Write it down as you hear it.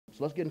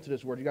So let's get into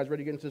this word. You guys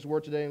ready to get into this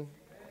word today?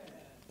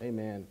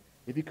 Amen.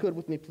 If you could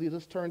with me, please,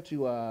 let's turn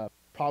to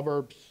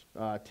Proverbs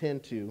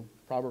 10:2.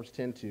 Proverbs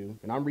 10:2.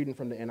 And I'm reading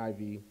from the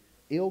NIV.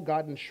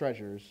 Ill-gotten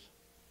treasures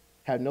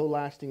have no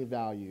lasting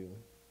value,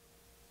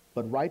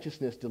 but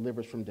righteousness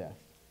delivers from death.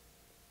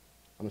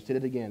 I'm going to say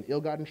it again.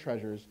 Ill-gotten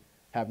treasures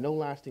have no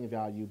lasting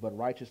value, but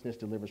righteousness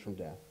delivers from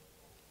death.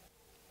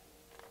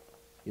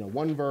 You know,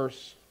 one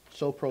verse,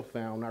 so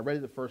profound. When I read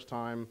it the first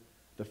time,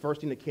 the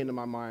first thing that came to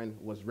my mind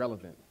was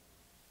relevant.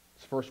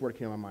 It's the first word that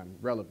came to my mind,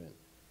 relevant.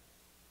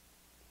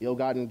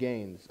 Ill-gotten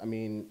gains. I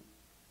mean,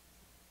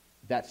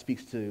 that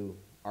speaks to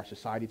our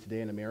society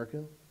today in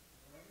America.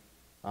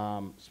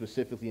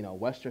 Specifically, you know,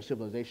 Western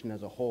civilization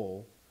as a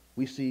whole.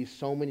 We see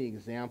so many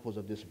examples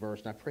of this verse,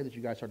 and I pray that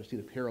you guys start to see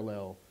the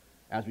parallel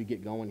as we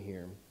get going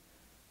here.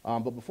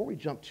 But before we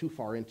jump too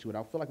far into it,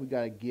 I feel like we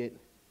got to get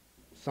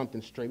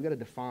something straight. We got to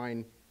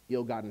define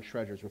ill-gotten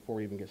treasures before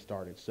we even get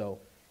started. So,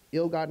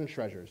 ill-gotten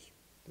treasures,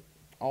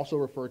 also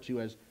referred to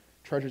as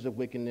treasures of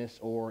wickedness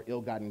or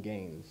ill-gotten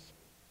gains.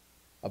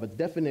 Of its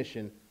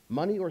definition,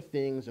 money or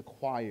things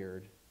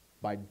acquired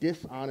by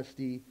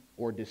dishonesty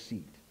or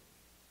deceit.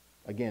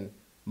 Again,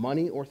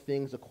 money or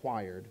things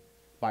acquired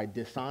by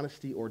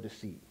dishonesty or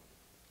deceit.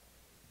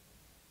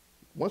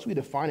 Once we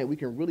define it, we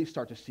can really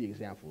start to see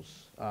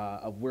examples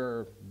of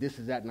where this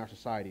is at in our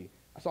society.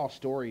 I saw a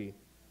story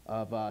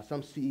of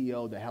some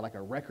CEO that had like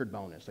a record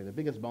bonus, like the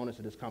biggest bonus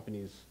of this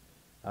company's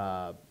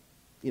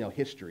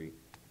history.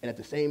 And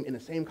in the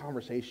same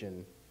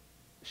conversation,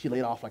 she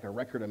laid off like a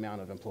record amount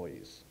of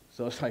employees.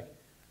 So it's like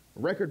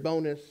record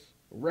bonus,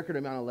 record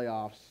amount of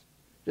layoffs,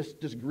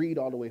 just greed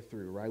all the way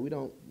through, right?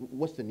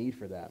 What's the need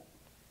for that?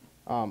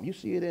 You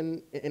see it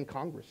in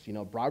Congress, you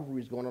know,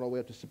 bribery is going all the way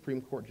up to Supreme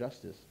Court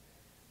justice.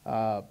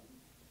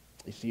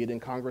 You see it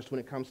in Congress when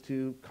it comes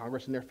to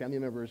Congress and their family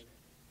members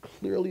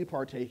clearly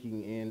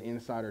partaking in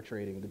insider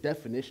trading, the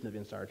definition of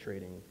insider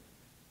trading.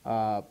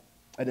 And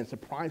then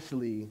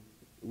surprisingly,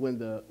 when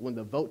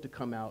the vote to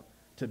come out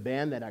to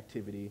ban that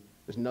activity,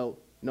 there's no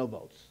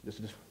votes.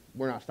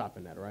 We're not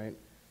stopping that, right?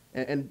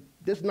 And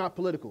this is not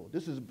political.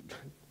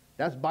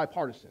 That's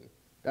bipartisan.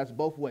 That's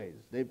both ways.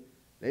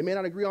 They may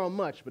not agree on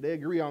much, but they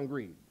agree on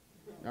greed.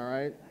 All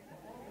right?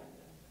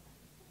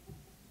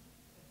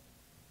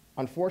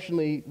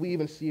 Unfortunately, we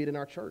even see it in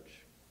our church,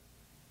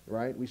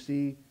 right? We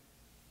see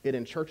it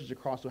in churches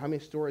across. So how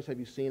many stories have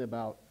you seen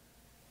about,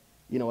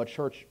 you know, a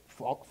church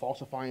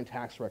falsifying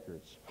tax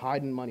records,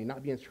 hiding money,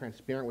 not being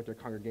transparent with their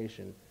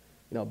congregation,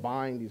 you know,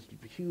 buying these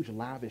huge,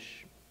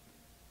 lavish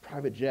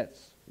private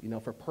jets, you know,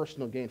 for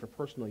personal gain, for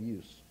personal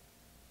use.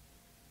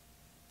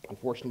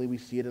 Unfortunately, we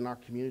see it in our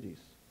communities,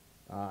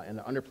 in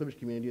the underprivileged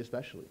community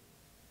especially.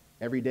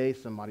 Every day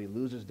somebody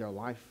loses their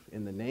life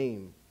in the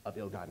name of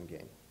ill-gotten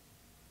gain.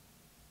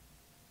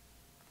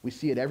 We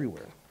see it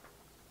everywhere.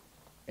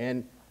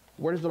 And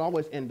where does it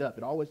always end up?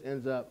 It always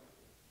ends up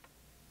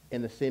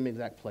in the same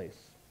exact place.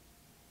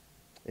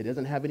 It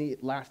doesn't have any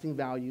lasting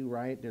value,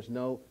 right? There's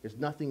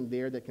nothing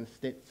there that can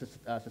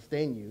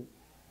sustain you.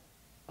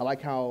 I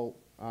like how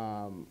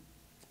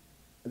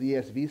the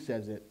ESV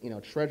says it, you know,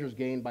 treasures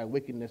gained by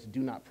wickedness do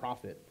not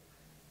profit.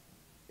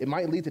 It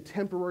might lead to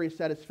temporary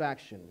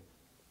satisfaction,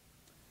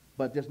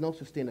 but there's no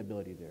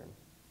sustainability there.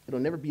 It'll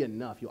never be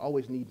enough. You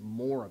always need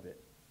more of it,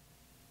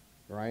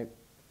 right?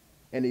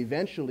 And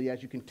eventually,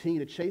 as you continue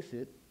to chase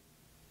it,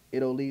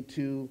 it'll lead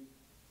to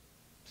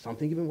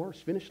something even worse,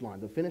 finish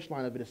line. The finish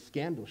line of it is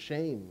scandal,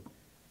 shame,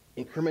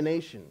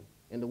 incrimination,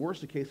 and the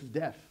worst of cases,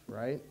 death,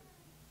 right?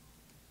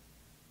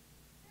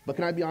 But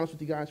can I be honest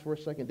with you guys for a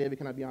second? David,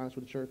 can I be honest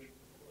with the church?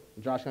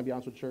 Josh, can I be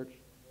honest with the church?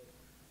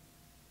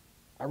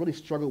 I really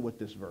struggled with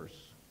this verse.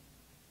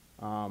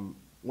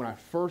 When I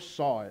first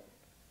saw it,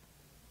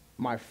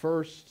 my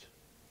first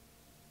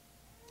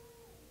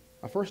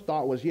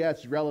thought was, yeah,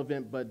 it's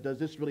relevant, but does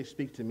this really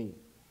speak to me?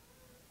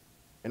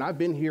 And I've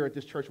been here at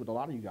this church with a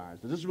lot of you guys.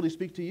 Does this really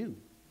speak to you,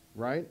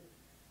 right?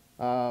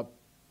 I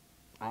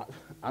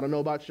don't know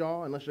about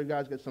y'all, unless you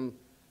guys get some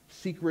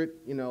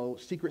secret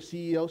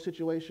CEO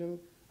situation.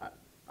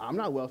 I'm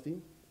not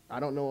wealthy. I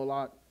don't know a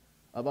lot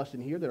of us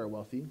in here that are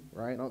wealthy,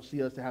 right? I don't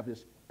see us to have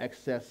this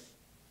excess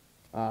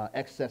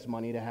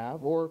money to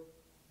have, or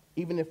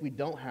even if we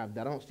don't have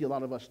that, I don't see a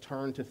lot of us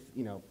turn to,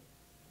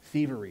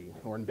 thievery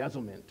or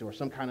embezzlement or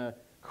some kind of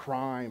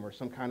crime or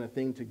some kind of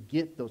thing to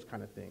get those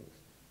kind of things.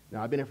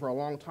 Now, I've been here for a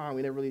long time.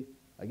 We never really,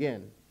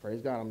 again, praise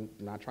God, I'm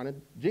not trying to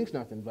jinx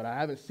nothing, but I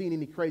haven't seen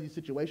any crazy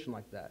situation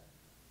like that,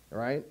 all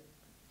right?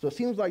 So it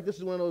seems like this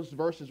is one of those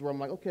verses where I'm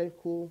like, okay,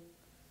 cool,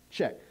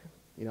 check.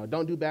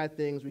 Don't do bad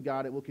things. We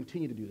got it. We'll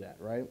continue to do that,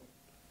 right?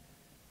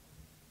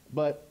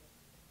 But,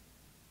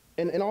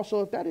 and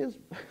also, if that is,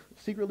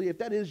 secretly, if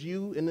that is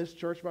you in this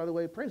church, by the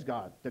way, praise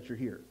God that you're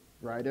here,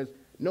 right? There's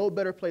no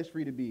better place for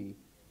you to be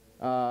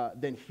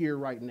than here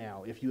right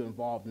now if you're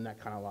involved in that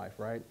kind of life,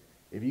 right?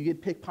 If you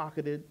get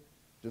pickpocketed,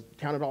 just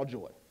count it all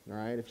joy, all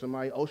right? If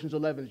somebody Ocean's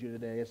 11's you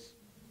today,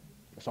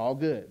 it's all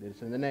good.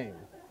 It's in the name.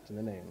 It's in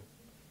the name.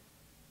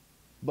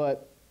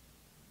 But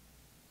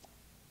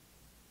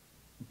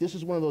this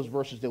is one of those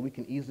verses that we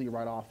can easily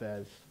write off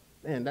as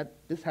man,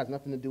 this has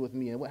nothing to do with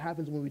me. And what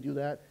happens when we do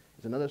that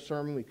is another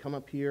sermon. We come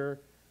up here.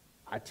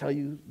 I tell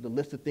you the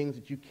list of things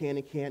that you can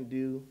and can't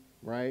do,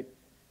 right?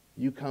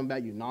 You come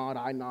back, you nod,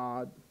 I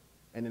nod,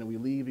 and then we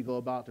leave. We go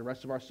about the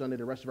rest of our Sunday,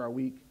 the rest of our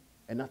week,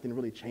 and nothing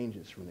really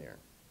changes from there,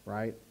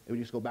 right? And we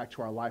just go back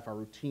to our life. Our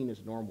routine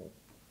is normal.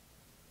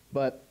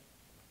 But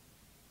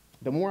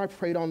the more I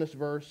prayed on this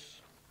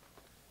verse,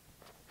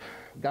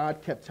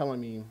 God kept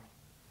telling me,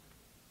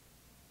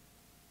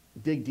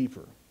 dig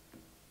deeper,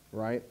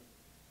 right?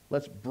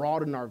 Let's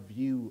broaden our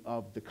view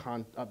of the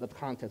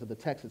context of the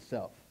text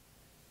itself.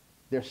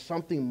 There's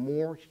something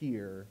more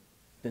here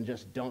than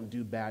just don't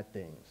do bad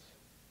things,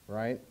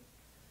 right?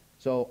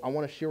 So I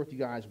want to share with you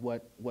guys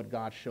what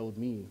God showed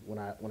me when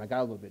I got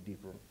a little bit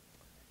deeper.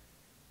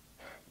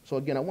 So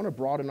again, I want to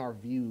broaden our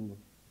view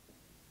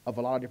of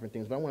a lot of different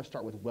things, but I want to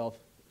start with wealth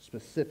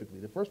specifically.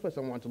 The first place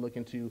I wanted to look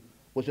into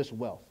was just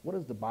wealth. What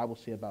does the Bible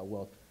say about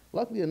wealth?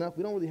 Luckily enough,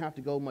 we don't really have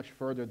to go much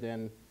further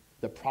than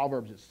the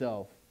Proverbs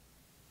itself,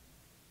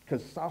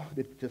 because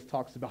Solomon just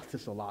talks about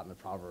this a lot in the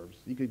Proverbs.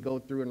 You could go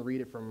through and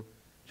read it from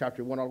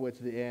chapter 1 all the way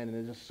to the end, and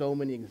there's just so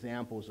many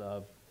examples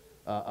of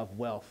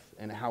wealth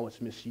and how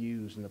it's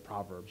misused in the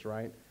Proverbs,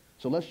 right?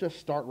 So let's just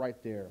start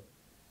right there.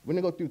 We're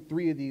going to go through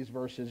 3 of these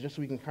verses just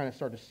so we can kind of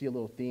start to see a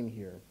little theme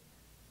here.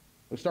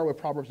 We'll start with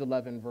Proverbs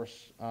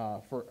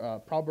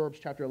Proverbs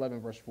chapter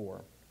 11, verse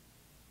 4.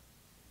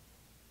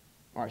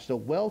 All right, so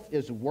wealth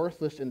is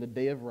worthless in the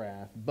day of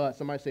wrath, but,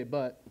 somebody say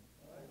but,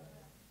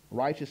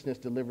 righteousness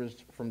delivers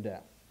from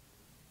death.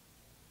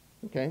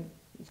 Okay,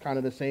 it's kind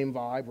of the same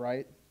vibe,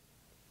 right?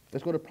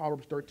 Let's go to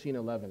Proverbs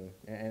 13:11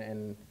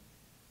 and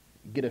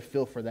get a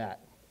feel for that.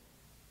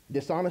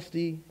 Dishonest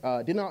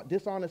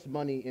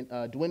money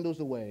dwindles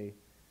away,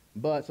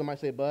 but, somebody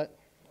say but,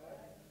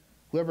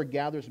 whoever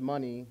gathers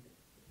money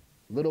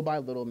little by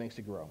little makes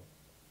it grow.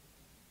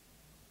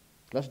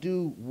 Let's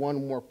do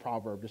one more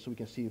proverb just so we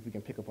can see if we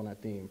can pick up on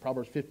that theme.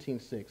 Proverbs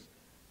 15:6.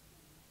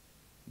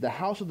 The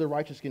house of the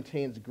righteous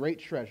contains great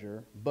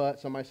treasure, but,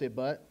 somebody say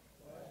but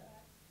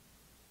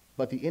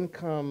the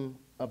income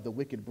of the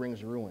wicked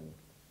brings ruin.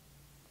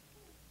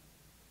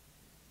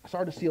 I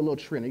started to see a little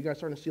trend. Are you guys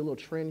starting to see a little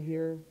trend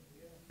here?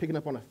 Picking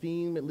up on a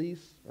theme at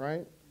least,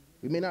 right?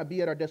 We may not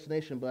be at our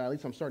destination, but at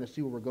least I'm starting to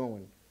see where we're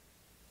going.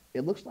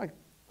 It looks like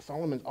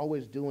Solomon's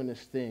always doing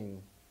this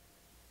thing.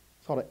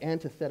 It's called an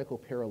antithetical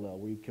parallel,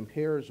 where he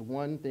compares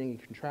one thing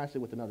and contrasts it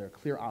with another, a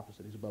clear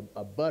opposite. He's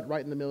a but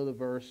right in the middle of the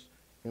verse,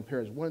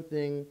 compares one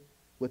thing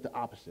with the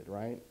opposite,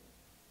 right?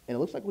 And it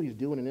looks like what he's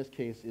doing in this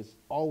case is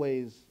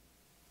always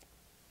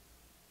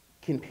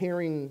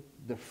comparing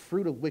the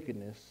fruit of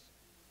wickedness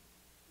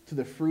to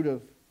the fruit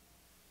of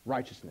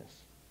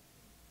righteousness.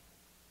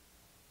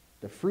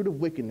 The fruit of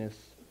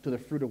wickedness to the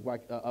fruit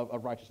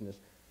of righteousness.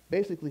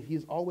 Basically,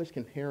 he's always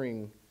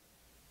comparing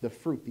the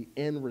fruit, the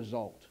end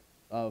result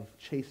of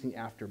chasing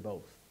after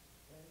both,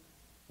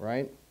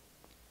 right?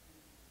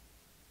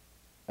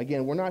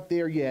 Again, we're not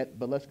there yet,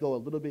 but let's go a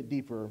little bit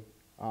deeper.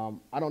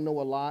 I don't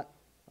know a lot.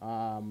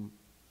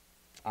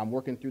 I'm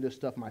working through this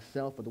stuff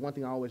myself, but the one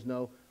thing I always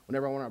know,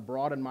 whenever I want to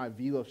broaden my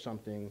view of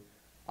something,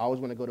 I always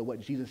want to go to what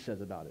Jesus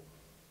says about it.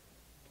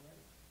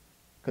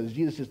 Because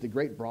Jesus is the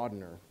great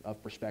broadener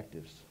of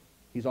perspectives.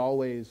 He's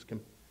always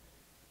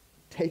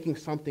taking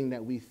something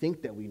that we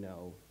think that we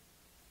know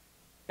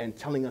and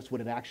telling us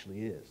what it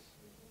actually is,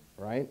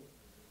 right?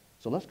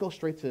 So let's go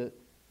straight to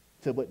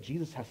what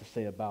Jesus has to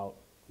say about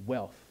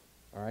wealth,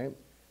 all right?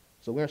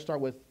 So we're going to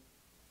start with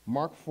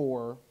Mark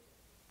 4,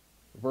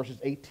 verses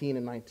 18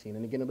 and 19.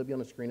 And again, it'll be on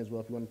the screen as well.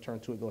 If you want to turn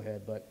to it, go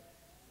ahead. But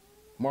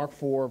Mark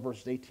 4,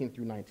 verses 18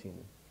 through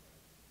 19.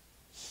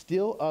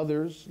 Still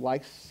others,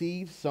 like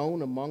seed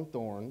sown among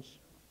thorns,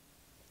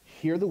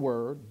 hear the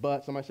word,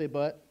 but, somebody say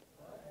but,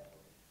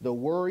 the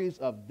worries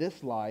of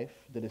this life,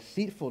 the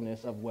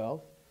deceitfulness of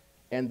wealth,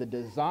 and the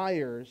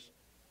desires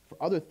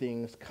for other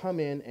things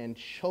come in and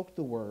choke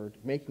the word,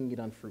 making it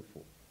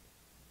unfruitful.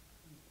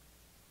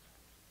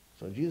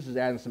 So Jesus is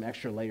adding some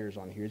extra layers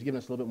on here. He's giving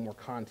us a little bit more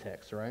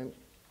context, right?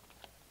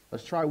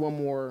 Let's try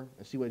one more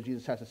and see what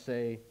Jesus has to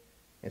say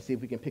and see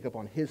if we can pick up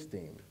on his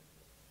theme.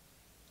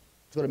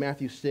 Let's go to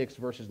Matthew 6,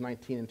 verses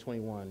 19 and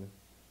 21.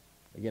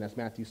 Again, that's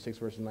Matthew 6,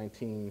 verses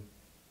 19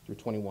 through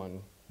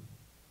 21.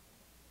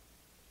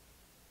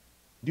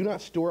 Do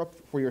not store up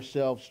for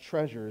yourselves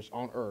treasures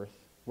on earth,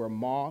 where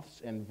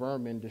moths and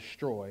vermin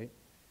destroy,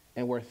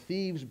 and where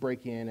thieves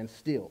break in and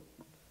steal.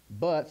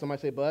 But, somebody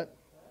say but,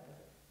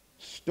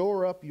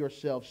 store up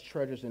yourselves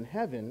treasures in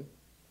heaven,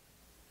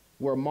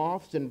 where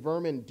moths and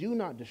vermin do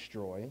not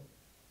destroy,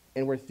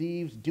 and where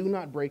thieves do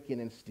not break in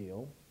and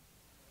steal.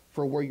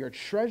 For where your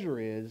treasure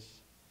is,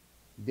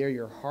 there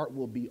your heart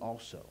will be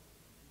also.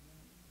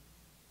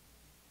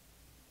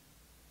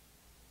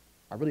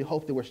 I really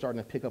hope that we're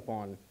starting to pick up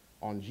on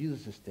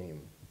Jesus'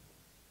 theme.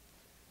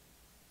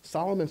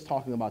 Solomon's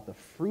talking about the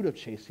fruit of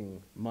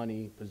chasing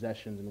money,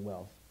 possessions, and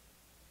wealth.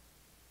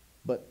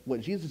 But what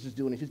Jesus is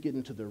doing is he's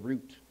getting to the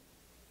root,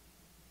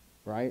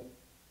 right?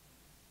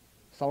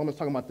 Solomon's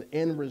talking about the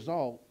end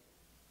result,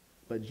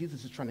 but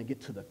Jesus is trying to get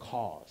to the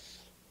cause.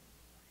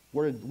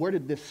 Where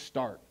did this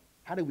start?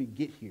 How did we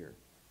get here,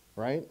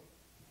 right?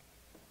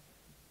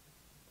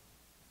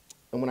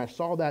 And when I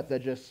saw that,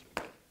 the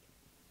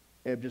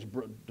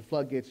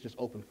floodgates just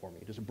opened for me,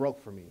 just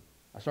broke for me.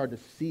 I started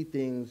to see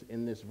things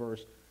in this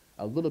verse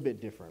a little bit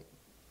different.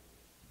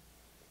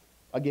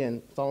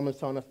 Again, Solomon's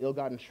telling us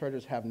ill-gotten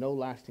treasures have no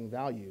lasting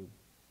value.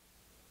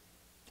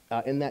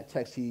 In that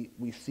text,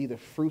 we see the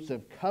fruits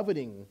of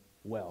coveting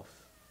wealth,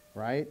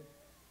 right?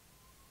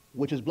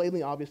 Which is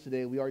blatantly obvious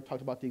today. We already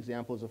talked about the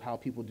examples of how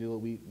people do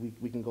it.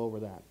 We can go over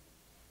that.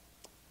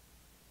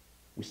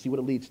 We see what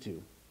it leads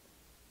to.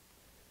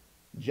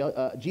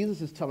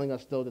 Jesus is telling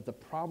us, though, that the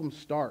problem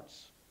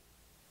starts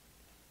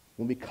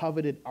when we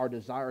coveted our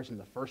desires in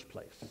the first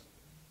place,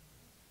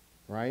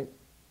 right?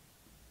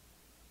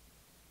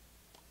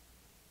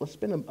 Let's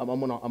spend a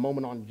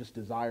moment on just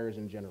desires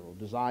in general,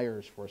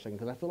 desires for a second,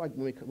 because I feel like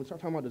when we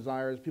start talking about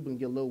desires, people can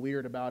get a little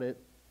weird about it.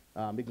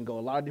 It can go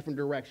a lot of different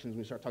directions when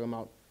we start talking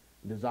about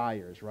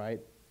desires,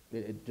 right?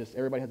 It just,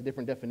 everybody has a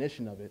different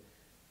definition of it.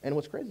 And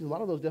what's crazy is a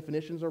lot of those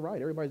definitions are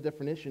right. Everybody's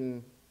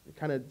definition,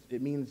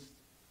 it means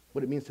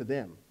what it means to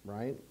them,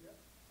 right? Yep.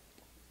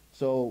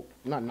 So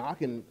I'm not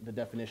knocking the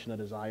definition of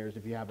desires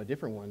if you have a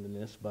different one than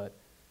this, but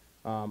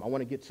I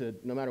want to get to,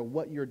 no matter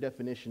what your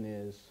definition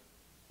is,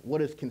 what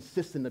is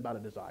consistent about a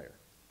desire,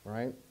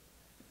 right?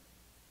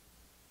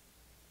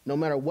 No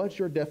matter what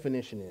your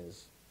definition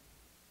is,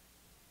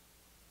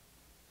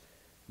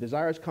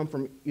 desires come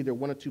from either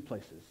one of two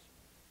places.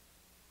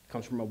 It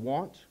comes from a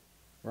want,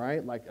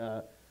 right? Like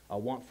a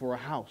want for a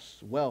house,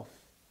 wealth,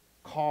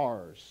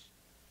 cars,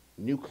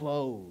 new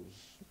clothes,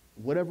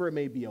 whatever it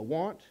may be, a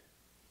want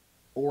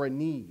or a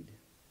need.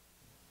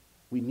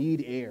 We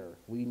need air.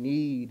 We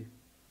need,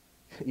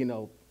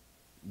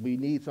 we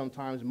need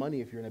sometimes money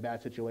if you're in a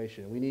bad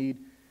situation.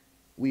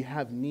 We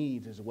have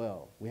needs as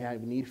well. We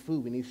need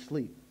food. We need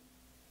sleep.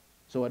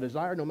 So a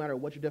desire, no matter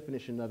what your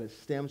definition of it,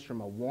 stems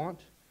from a want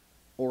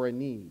or a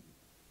need,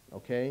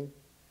 okay?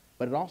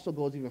 But it also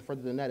goes even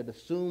further than that. It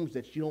assumes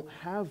that you don't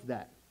have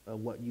that,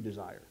 what you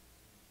desire,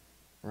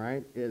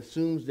 right? It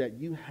assumes that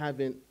you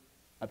haven't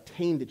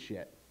obtained it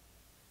yet,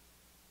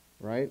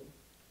 right?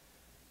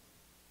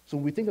 So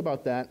when we think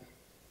about that,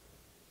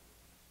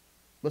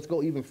 let's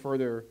go even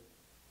further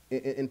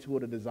into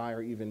what a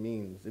desire even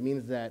means. It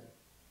means that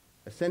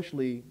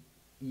essentially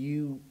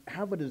you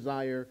have a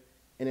desire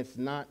and it's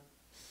not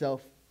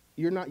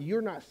you're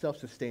not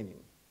self-sustaining.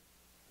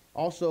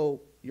 Also,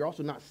 you're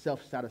also not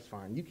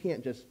self-satisfying. You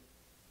can't just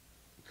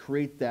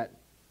create that,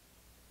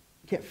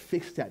 you can't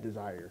fix that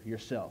desire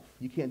yourself.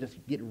 You can't just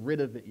get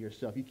rid of it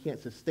yourself. You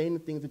can't sustain the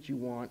things that you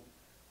want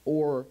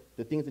or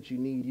the things that you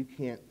need. You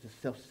can't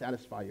just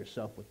self-satisfy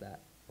yourself with that,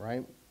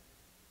 right?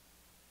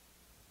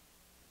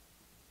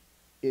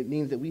 It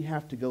means that we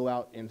have to go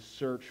out and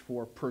search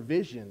for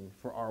provision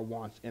for our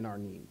wants and our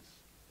needs.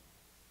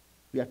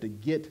 We have to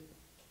get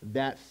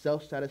that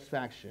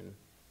self-satisfaction,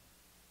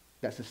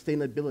 that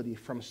sustainability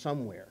from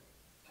somewhere,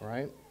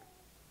 right?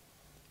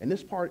 And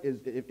this part is,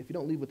 if you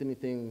don't leave with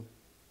anything,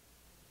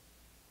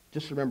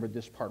 just remember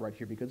this part right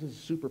here because this is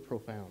super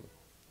profound.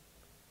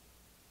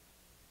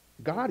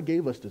 God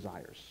gave us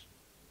desires.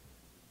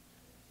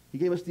 He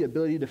gave us the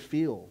ability to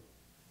feel,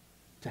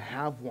 to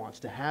have wants,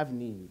 to have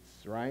needs,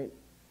 right?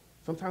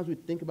 Sometimes we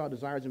think about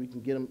desires and we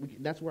can get them,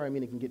 that's where it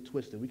can get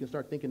twisted. We can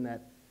start thinking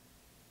that,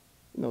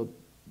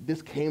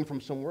 this came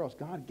from somewhere else.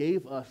 God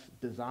gave us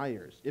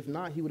desires. If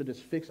not, he would have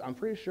just fixed, I'm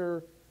pretty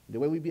sure the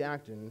way we'd be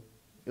acting,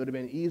 it would have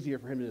been easier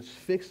for him to just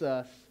fix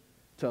us,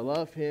 to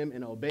love him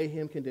and obey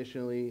him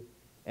conditionally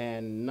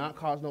and not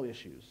cause no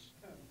issues.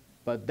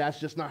 But that's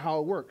just not how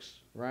it works,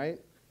 right?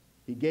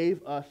 He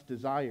gave us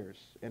desires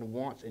and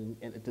wants and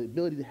the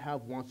ability to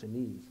have wants and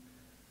needs.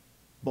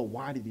 But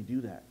why did he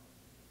do that?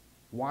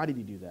 Why did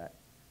he do that?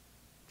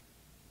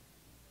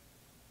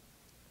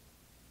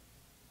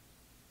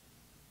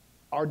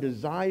 Our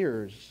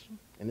desires,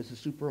 and this is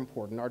super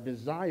important, our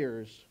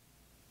desires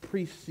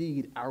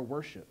precede our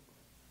worship,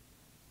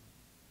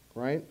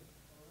 right?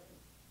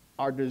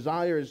 Our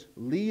desires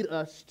lead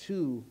us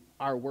to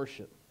our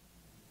worship.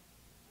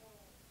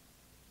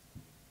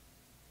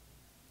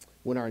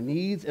 When our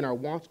needs and our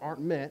wants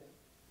aren't met,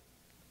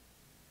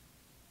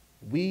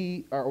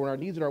 when our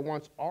needs and our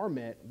wants are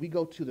met, we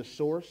go to the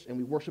source and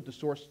we worship the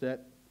source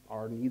that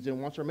our needs and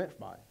wants are met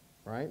by,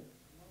 right?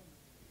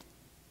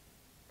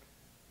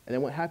 And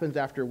then what happens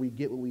after we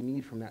get what we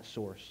need from that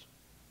source?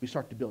 We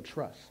start to build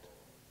trust,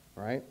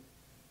 right?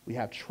 We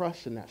have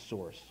trust in that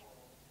source.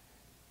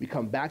 We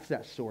come back to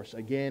that source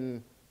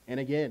again and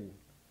again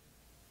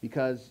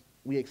because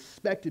we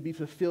expect to be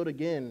fulfilled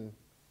again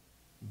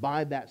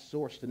by that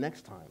source the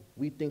next time.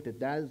 We think that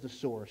that is the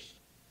source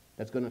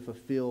that's going to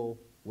fulfill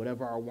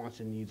whatever our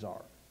wants and needs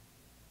are.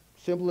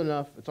 Simple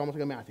enough. It's almost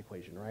like a math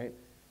equation, right?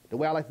 The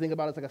way I like to think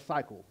about it is like a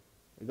cycle.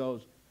 It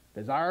goes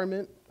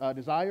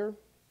desire,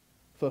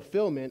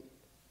 fulfillment,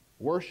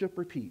 worship,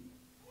 repeat.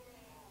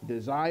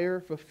 Desire,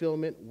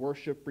 fulfillment,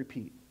 worship,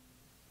 repeat.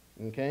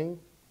 Okay?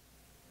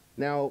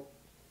 Now,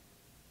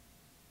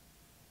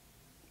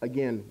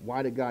 again,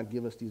 why did God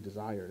give us these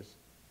desires?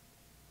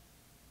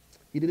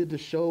 He did it to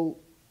show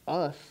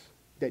us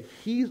that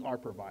he's our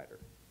provider.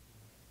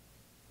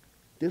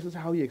 This is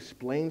how he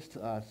explains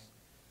to us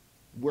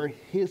where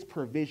his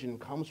provision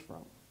comes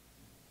from,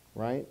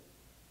 right?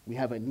 We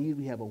have a need,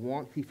 we have a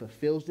want, he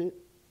fulfills it,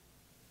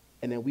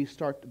 and then we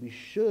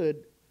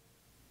should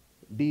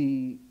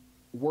be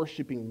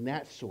worshiping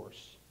that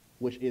source,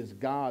 which is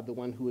God, the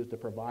one who is the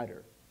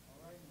provider,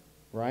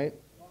 right?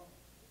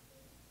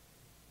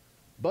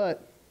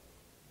 But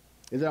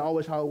is that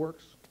always how it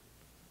works?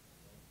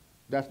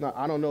 That's not,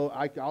 I don't know,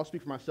 I'll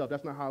speak for myself.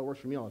 That's not how it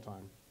works for me all the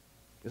time.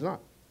 It's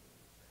not.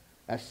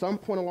 At some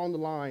point along the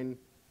line,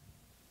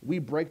 we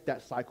break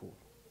that cycle,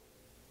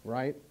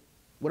 right?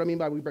 What I mean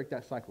by we break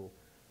that cycle?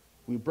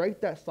 We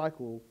break that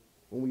cycle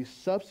when we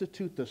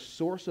substitute the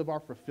source of our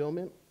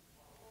fulfillment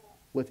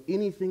with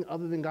anything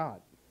other than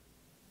God,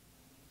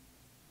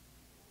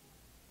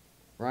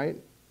 right?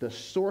 The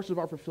source of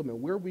our fulfillment,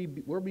 where we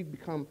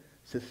become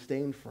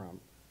sustained from,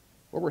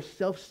 where we're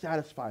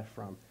self-satisfied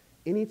from.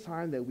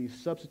 Anytime that we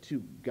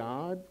substitute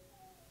God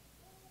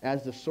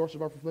as the source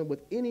of our fulfillment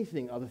with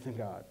anything other than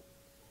God,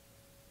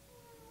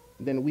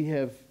 then we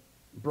have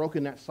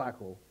broken that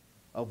cycle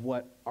of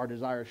what our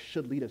desires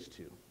should lead us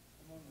to,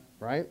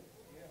 right?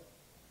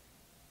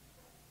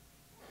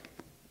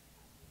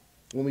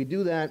 When we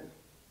do that,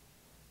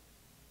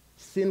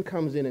 sin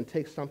comes in and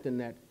takes something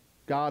that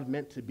God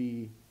meant to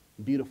be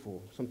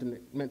beautiful, something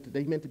that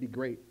he meant to be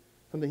great,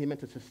 something he meant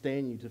to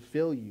sustain you, to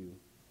fill you,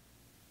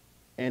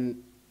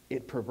 and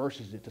it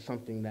perverses it to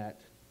something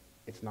that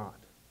it's not,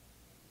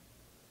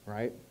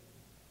 right?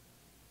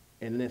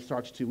 And then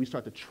we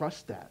start to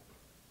trust that.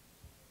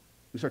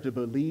 We start to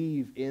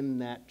believe in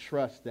that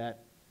trust that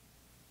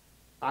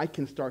I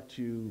can start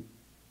to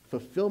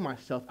fulfill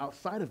myself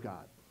outside of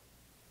God.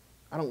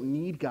 I don't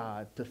need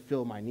God to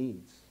fill my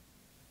needs.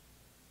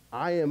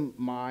 I am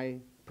my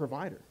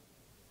provider.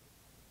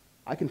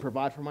 I can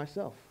provide for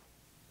myself,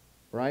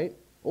 right?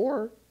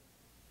 Or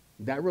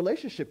that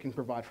relationship can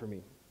provide for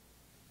me,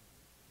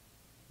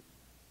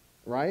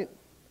 right?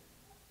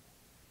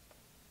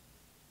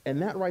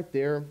 And that right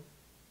there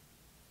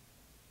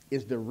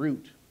is the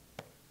root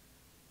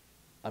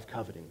of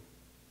coveting.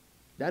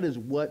 That is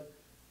what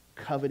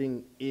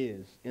coveting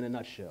is in a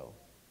nutshell,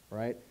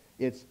 right?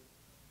 It's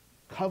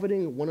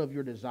coveting one of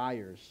your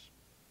desires,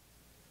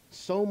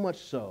 so much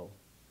so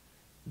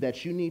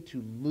that you need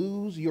to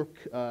lose your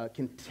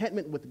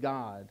contentment with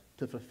God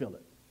to fulfill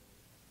it.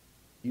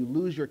 You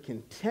lose your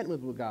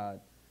contentment with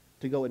God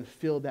to go and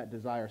fill that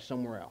desire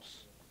somewhere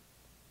else.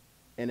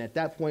 And at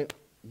that point,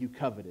 you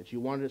covet it. You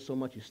wanted it so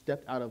much, you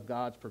stepped out of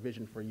God's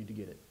provision for you to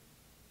get it,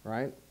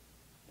 right?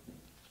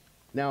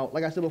 Now,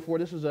 like I said before,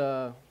 this is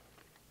a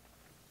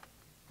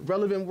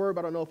relevant word,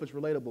 but I don't know if it's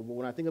relatable. But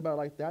when I think about it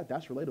like that,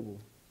 that's relatable,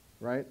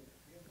 right?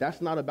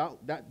 That's not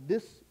about that.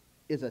 This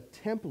is a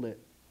template,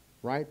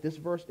 right? This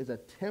verse is a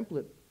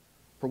template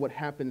for what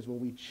happens when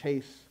we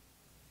chase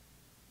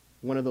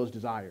one of those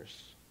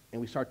desires and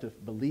we start to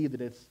believe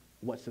that it's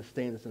what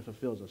sustains us and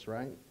fulfills us,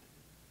 right?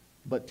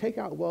 But take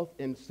out wealth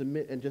and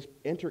submit and just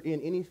enter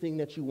in anything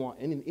that you want,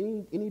 and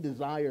any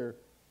desire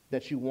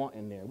that you want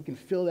in there. We can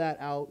fill that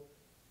out,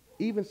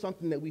 even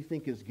something that we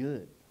think is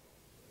good,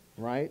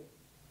 right?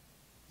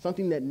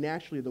 Something that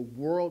naturally the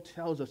world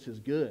tells us is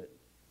good.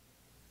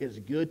 It's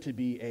good to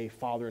be a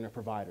father and a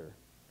provider,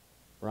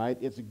 right?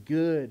 It's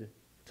good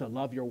to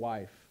love your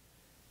wife.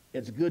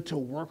 It's good to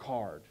work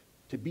hard,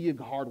 to be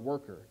a hard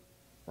worker,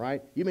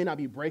 right? You may not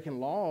be breaking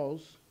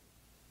laws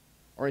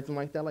or anything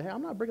like that. Like, hey,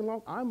 I'm not breaking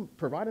laws. I'm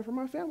providing for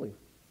my family.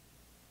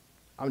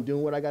 I'm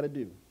doing what I got to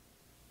do.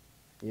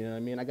 You know what I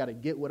mean? I got to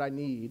get what I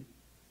need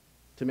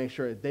to make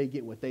sure that they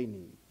get what they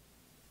need,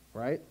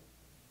 right?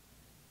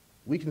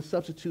 We can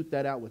substitute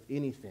that out with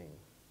anything,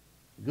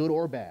 good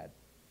or bad,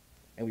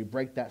 and we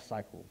break that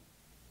cycle.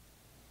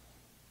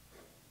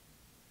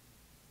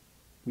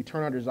 We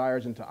turn our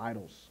desires into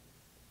idols.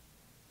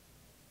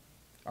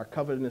 Our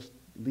covetousness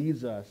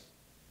leads us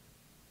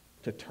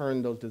to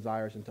turn those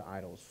desires into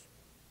idols.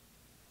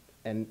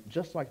 And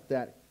just like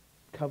that,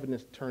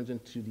 covetousness turns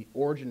into the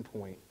origin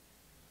point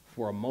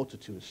for a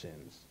multitude of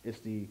sins. It's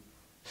the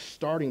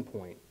starting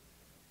point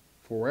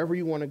for wherever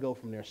you want to go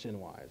from there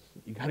sin-wise.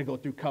 You got to go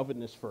through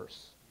covetousness first,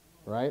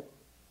 right?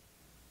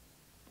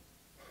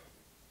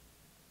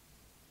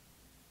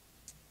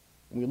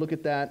 When we look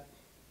at that,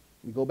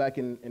 we go back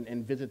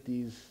and visit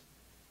these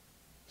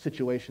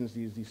situations,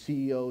 these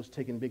CEOs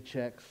taking big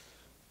checks,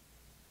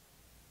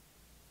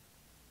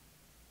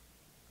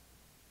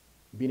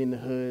 being in the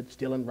hood,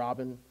 stealing,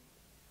 robbing.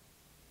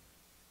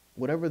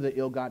 Whatever the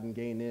ill-gotten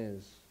gain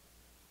is,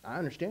 I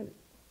understand it.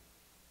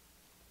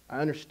 I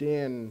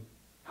understand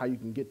how you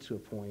can get to a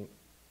point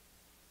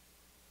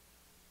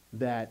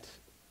that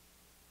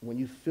when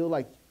you feel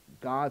like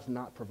God's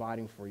not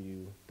providing for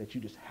you, that you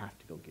just have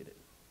to go get it.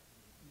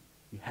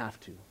 You have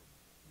to.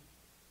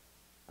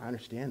 I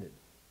understand it.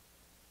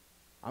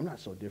 I'm not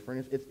so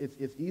different.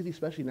 It's easy,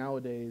 especially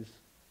nowadays,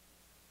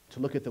 to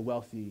look at the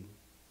wealthy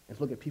and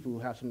to look at people who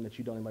have something that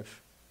you don't. Like,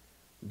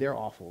 they're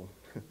awful.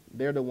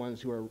 They're the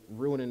ones who are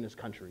ruining this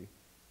country,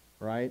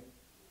 right?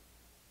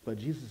 But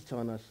Jesus is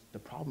telling us the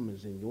problem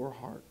is in your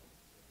heart.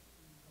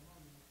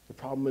 The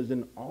problem is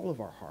in all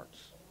of our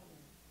hearts.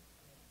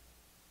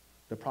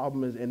 The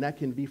problem is, and that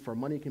can be for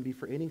money, it can be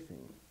for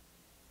anything.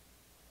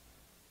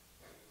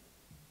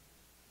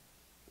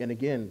 And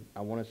again,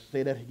 I want to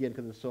say that again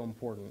because it's so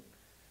important.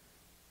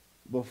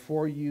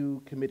 Before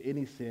you commit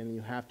any sin,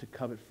 you have to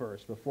covet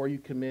first. Before you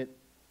commit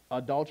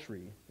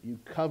adultery, you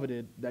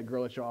coveted that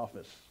girl at your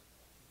office,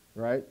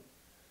 right?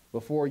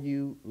 Before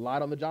you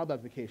lied on the job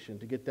application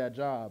to get that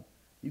job,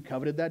 you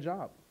coveted that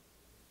job.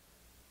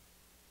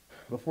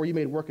 Before you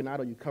made work an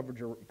idol, you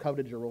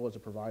coveted your role as a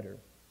provider.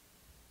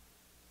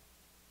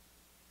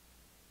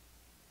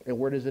 And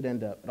where does it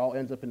end up? It all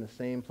ends up in the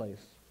same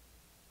place.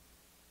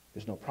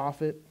 There's no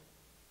profit.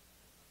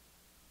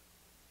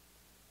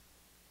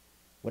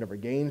 Whatever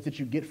gains that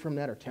you get from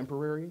that are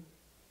temporary.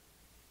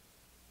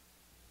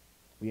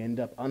 We end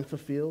up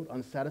unfulfilled,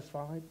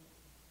 unsatisfied,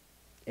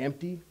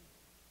 empty,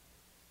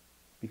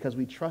 because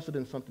we trusted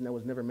in something that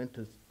was never meant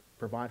to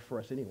provide for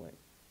us anyway.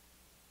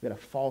 We had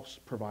a false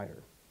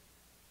provider.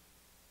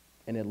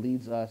 And it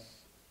leads us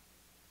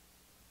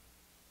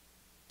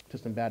to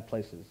some bad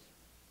places.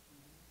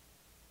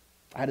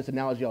 I had this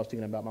analogy I was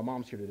thinking about. My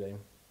mom's here today.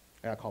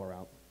 I gotta call her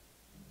out.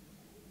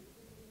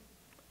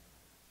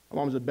 My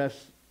mom's the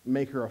best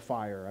maker of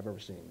fire I've ever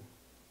seen.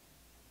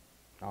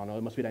 I don't know,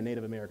 it must be that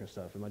Native American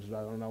stuff. I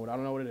don't know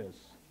what it is.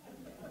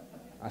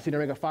 I seen her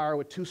make a fire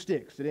with 2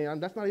 sticks.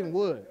 That's not even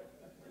wood.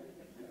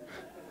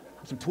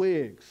 Some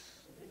twigs.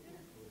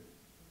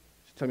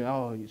 She told me,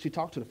 oh, she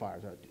talked to the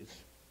fire.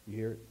 You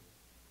hear it?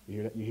 You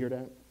hear that? You hear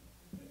that?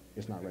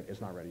 It's not ready.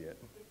 It's not ready yet.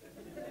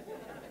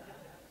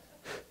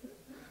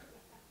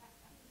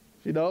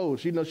 She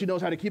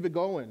knows how to keep it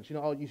going. She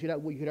knows, oh, you see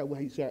that? You hear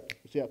that? You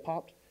see that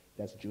popped?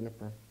 That's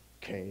juniper.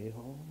 Okay.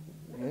 Oh,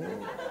 yeah.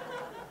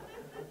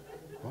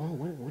 Oh,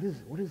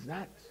 what is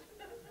that?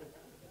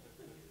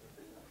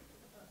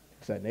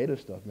 It's that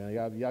native stuff, man.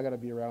 Y'all got to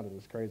be around it.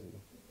 It's crazy.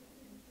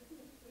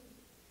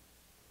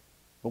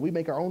 But we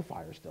make our own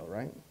fires still,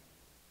 right?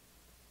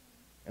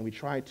 And we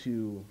try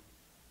to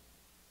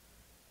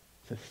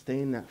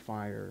sustain that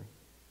fire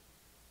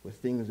with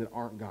things that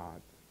aren't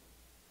God.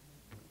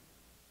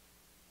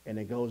 And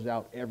it goes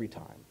out every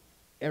time.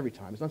 Every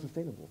time. It's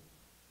unsustainable.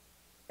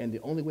 And the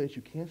only way that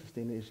you can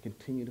sustain it is to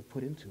continue to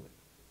put into it.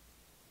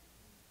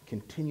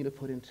 Continue to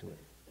put into it.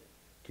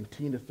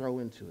 Continue to throw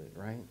into it,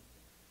 right?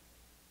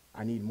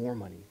 I need more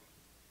money.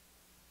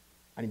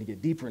 I need to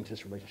get deeper into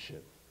this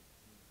relationship,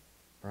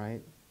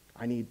 right?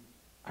 I need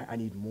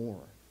more.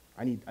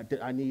 I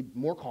need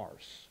more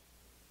cars.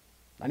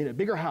 I need a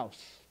bigger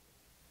house.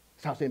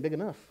 This house ain't big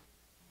enough.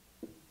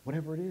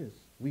 Whatever it is,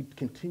 we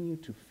continue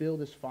to fill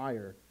this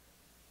fire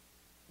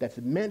that's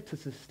meant to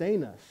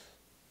sustain us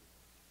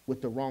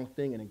with the wrong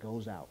thing, and it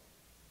goes out.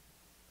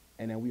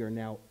 And then we are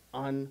now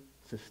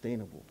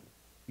unsustainable.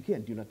 You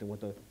can't do nothing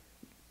with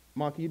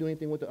Mom, can you do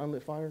anything with the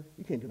unlit fire?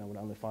 You can't do nothing with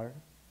an unlit fire.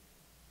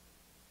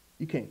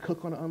 You can't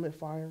cook on an unlit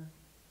fire.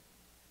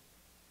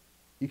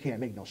 You can't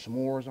make no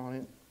s'mores on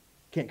it.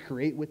 You can't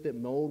create with it,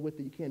 mold with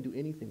it. You can't do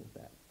anything with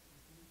that.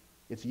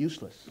 It's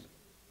useless.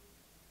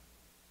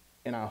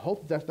 And I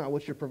hope that's not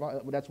what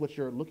that's what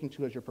you're looking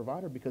to as your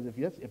provider, because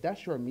if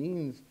that's your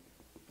means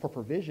for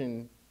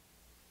provision,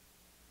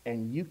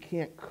 and you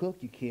can't cook,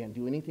 you can't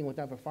do anything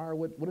without the fire,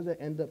 what does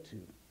that end up to?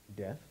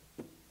 Death.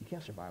 You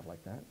can't survive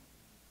like that.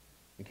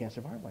 You can't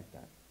survive like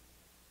that.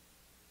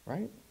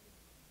 Right?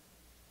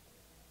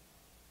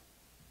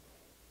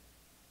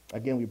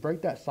 Again, we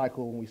break that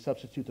cycle when we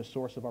substitute the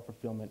source of our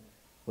fulfillment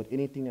with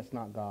anything that's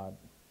not God.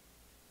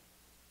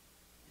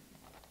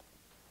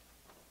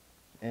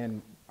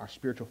 And our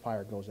spiritual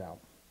fire goes out.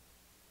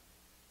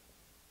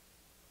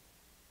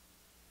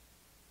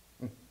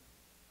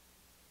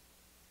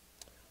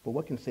 But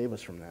what can save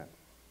us from that?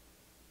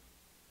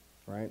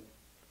 Right?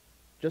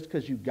 Just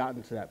because you've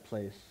gotten to that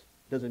place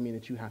doesn't mean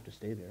that you have to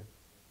stay there.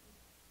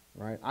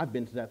 Right? I've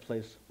been to that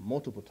place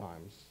multiple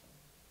times.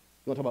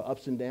 You want to talk about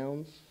ups and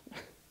downs?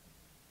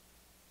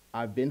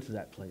 I've been to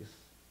that place.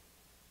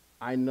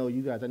 I know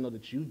you guys, I know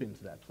that you've been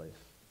to that place.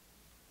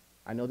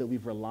 I know that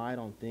we've relied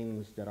on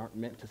things that aren't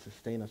meant to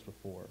sustain us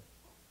before.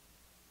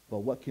 But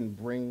what can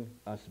bring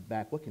us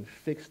back? What can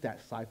fix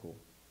that cycle?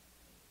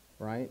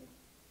 Right?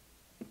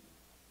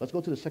 Let's go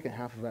to the second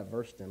half of that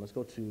verse then.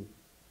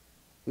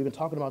 We've been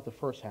talking about the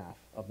first half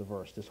of the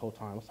verse this whole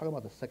time. Let's talk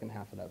about the second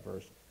half of that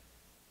verse.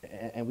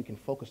 And we can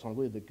focus on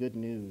really the good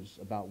news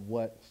about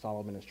what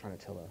Solomon is trying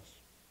to tell us.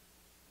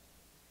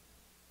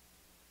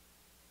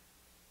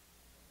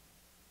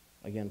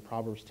 Again,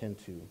 Proverbs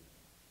 10:2.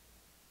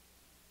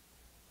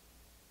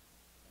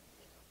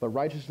 But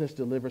righteousness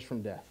delivers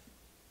from death.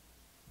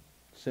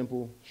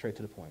 Simple, straight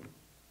to the point.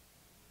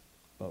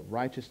 But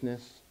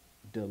righteousness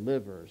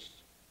delivers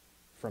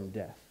from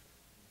death.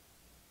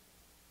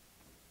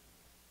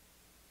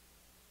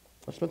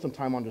 Let's spend some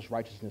time on just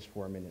righteousness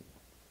for a minute.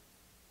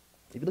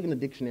 If you look in the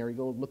dictionary,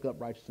 go look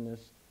up righteousness.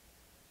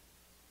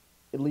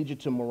 It leads you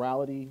to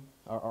morality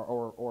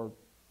or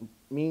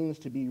means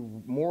to be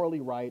morally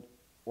right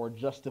or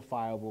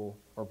justifiable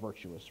or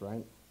virtuous,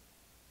 right?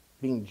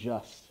 being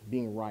just,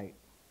 being right.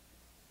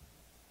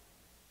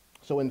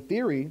 So in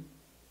theory,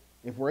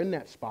 if we're in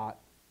that spot,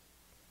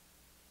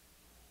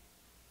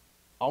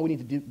 all we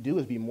need to do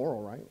is be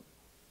moral, right?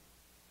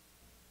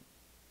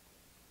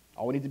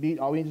 All we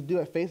need to do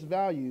at face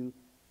value,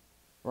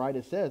 right?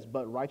 It says,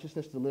 but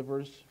righteousness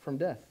delivers from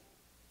death.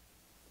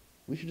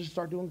 We should just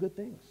start doing good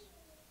things.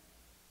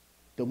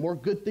 The more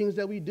good things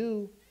that we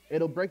do,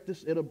 it'll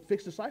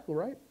fix the cycle,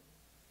 right?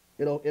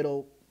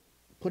 It'll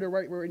put it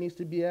right where it needs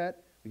to be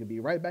at. We can be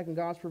right back in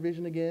God's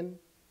provision again,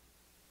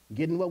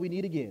 getting what we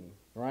need again,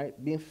 right?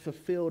 Being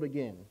fulfilled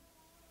again.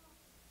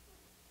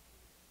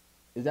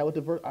 Is that what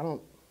the verse? I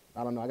don't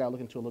know. I got to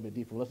look into it a little bit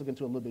deeper. Let's look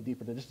into it a little bit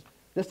deeper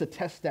just to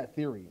test that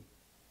theory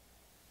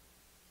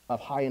of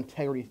high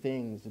integrity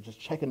things and just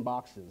checking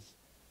boxes,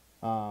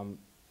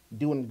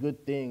 doing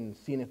good things,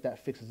 seeing if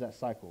that fixes that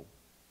cycle.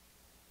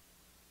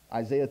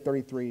 Isaiah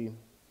 33,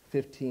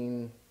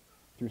 15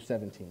 through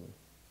 17.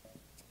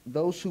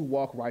 Those who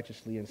walk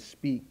righteously and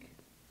speak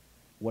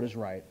what is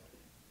right,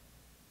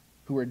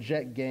 who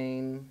reject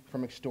gain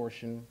from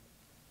extortion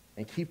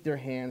and keep their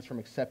hands from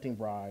accepting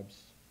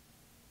bribes,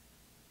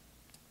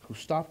 who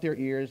stop their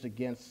ears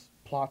against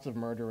plots of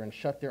murder and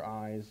shut their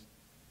eyes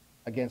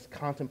against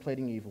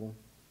contemplating evil,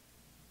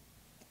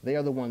 they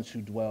are the ones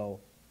who dwell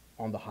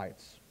on the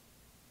heights,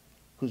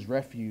 whose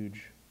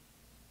refuge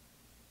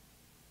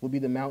will be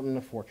the mountain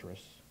of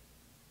fortress.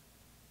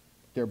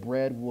 Their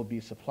bread will be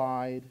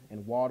supplied,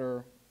 and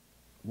water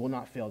will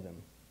not fail them.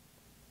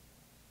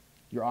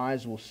 Your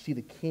eyes will see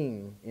the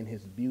King in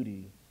his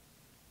beauty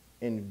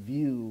and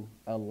view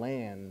a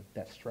land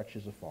that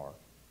stretches afar.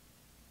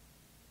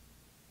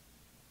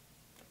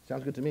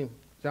 Sounds good to me.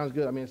 Sounds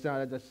good. I mean,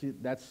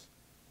 that's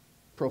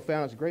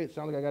profound. It's great.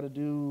 Sounds like I got to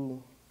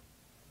do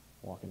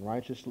walk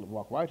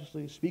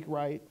righteously, speak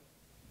right,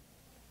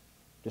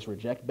 just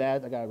reject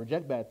bad. I got to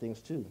reject bad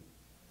things too.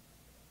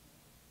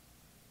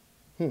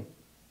 It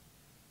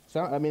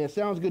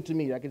sounds good to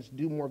me. I can just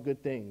do more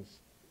good things,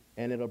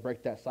 and it'll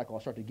break that cycle.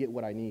 I'll start to get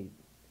what I need.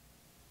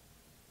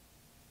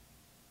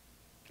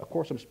 Of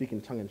course, I'm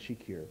speaking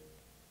tongue-in-cheek here.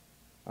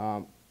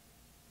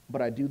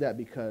 But I do that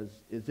because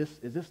is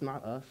this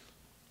not us?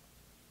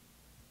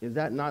 Is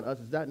that not us?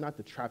 Is that not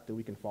the trap that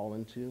we can fall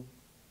into?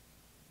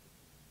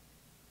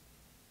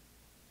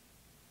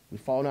 We've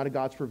fallen out of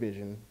God's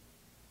provision.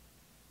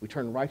 We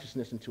turn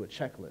righteousness into a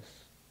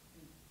checklist,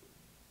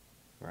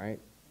 right?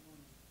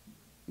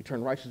 We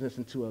turn righteousness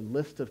into a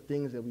list of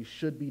things that we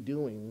should be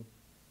doing,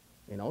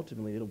 and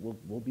ultimately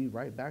we'll be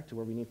right back to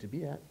where we need to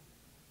be at.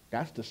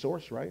 That's the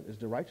source, right? Is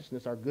the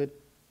righteousness, our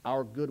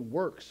good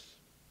works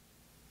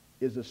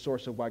is the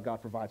source of why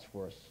God provides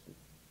for us.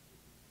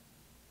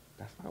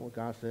 That's not what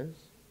God says.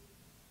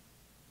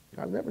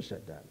 God never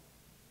said that.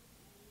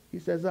 He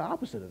says the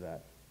opposite of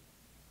that,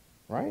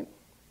 right?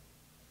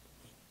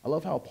 I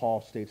love how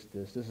Paul states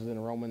this. This is in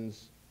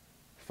Romans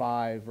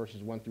 5,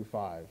 verses 1 through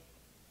 5.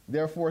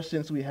 Therefore,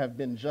 since we have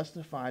been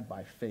justified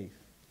by faith,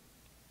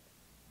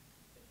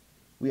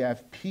 we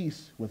have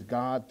peace with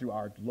God through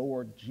our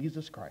Lord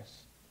Jesus Christ.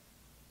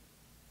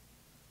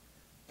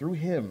 Through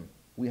him,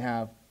 we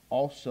have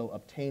also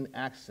obtained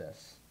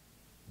access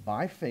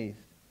by faith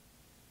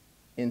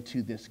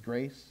into this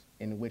grace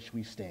in which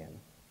we stand.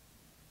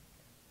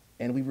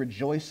 And we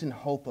rejoice in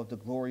hope of the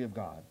glory of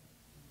God.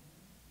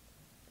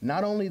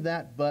 Not only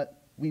that,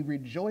 but we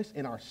rejoice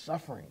in our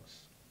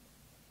sufferings,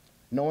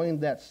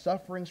 knowing that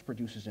sufferings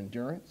produces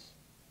endurance,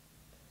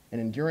 and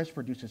endurance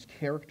produces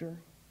character,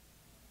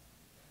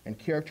 and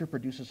character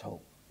produces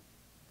hope.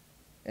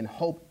 And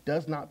hope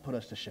does not put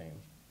us to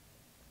shame,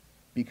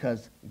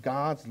 because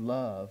God's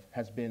love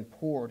has been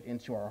poured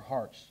into our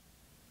hearts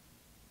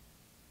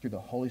through the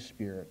Holy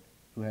Spirit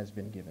who has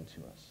been given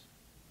to us.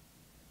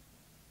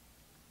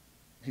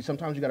 See,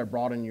 sometimes you got to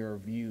broaden your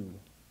view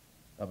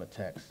of a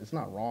text. It's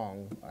not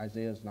wrong.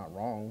 Isaiah's not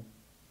wrong.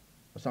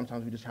 But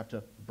sometimes we just have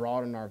to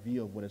broaden our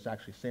view of what it's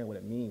actually saying, what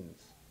it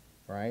means,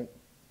 right?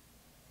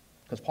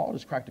 Because Paul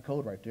just cracked the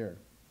code right there.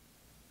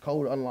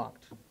 Code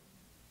unlocked,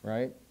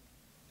 right?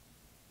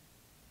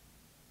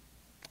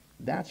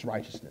 That's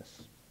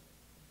righteousness.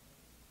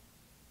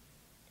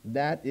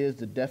 That is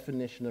the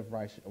definition of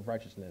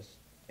righteousness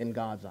in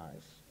God's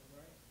eyes.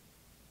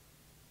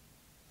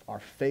 Our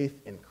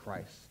faith in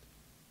Christ.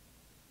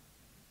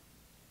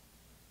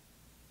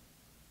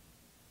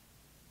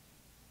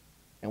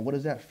 And what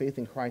does that faith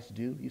in Christ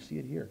do? You see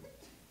it here.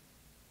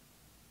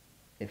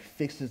 It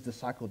fixes the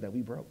cycle that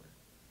we broke.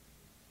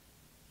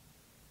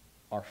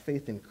 Our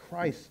faith in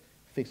Christ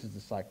fixes the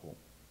cycle.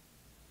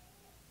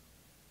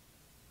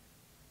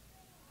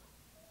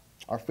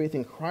 Our faith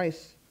in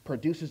Christ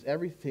produces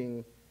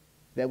everything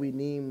that we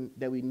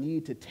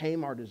need to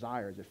tame our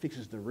desires. It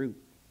fixes the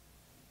root,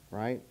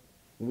 right?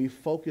 When we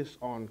focus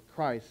on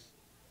Christ,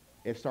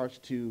 it starts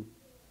to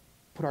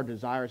put our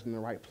desires in the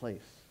right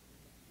place.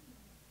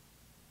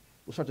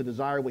 We'll start to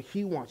desire what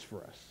he wants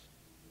for us,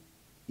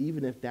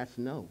 even if that's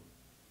no.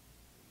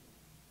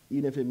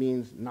 Even if it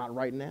means not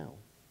right now.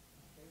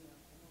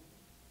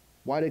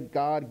 Why did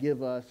God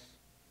give us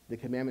the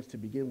commandments to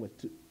begin with?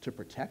 To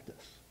protect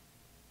us.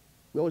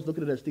 We always look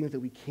at it as things that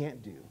we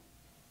can't do.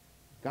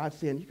 God's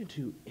saying, you can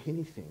do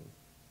anything.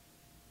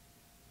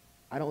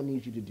 I don't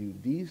need you to do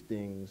these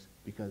things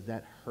because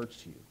that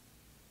hurts you.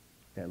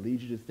 That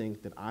leads you to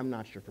think that I'm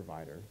not your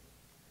provider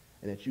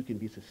and that you can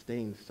be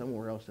sustained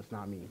somewhere else that's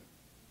not me.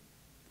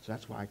 So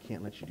that's why I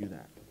can't let you do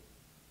that.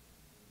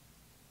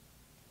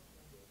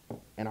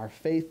 And our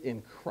faith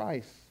in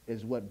Christ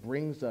is what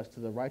brings us to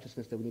the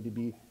righteousness that we need to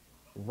be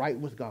right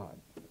with God.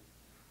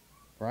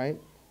 Right?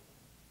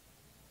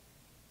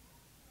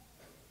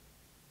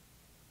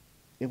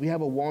 If we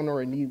have a want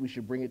or a need, we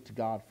should bring it to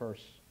God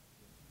first.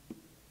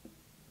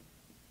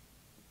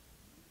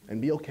 And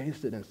be okay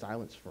sitting in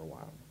silence for a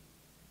while.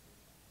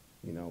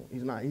 You know, he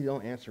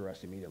don't answer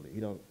us immediately.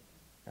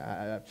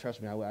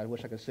 Trust me, I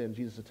wish I could send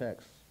Jesus a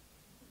text.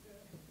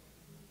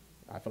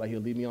 I feel like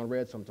he'll leave me on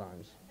red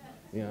sometimes,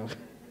 you know.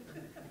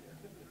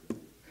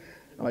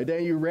 I'm like,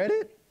 dang, you read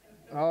it?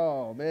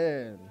 Oh,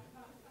 man.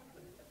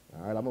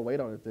 All right, I'm going to wait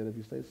on it then if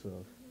you say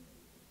so.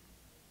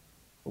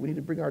 But we need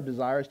to bring our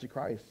desires to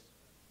Christ.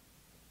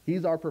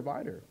 He's our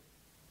provider.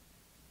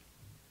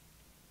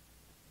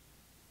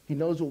 He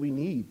knows what we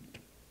need.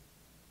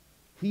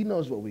 He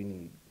knows what we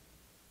need.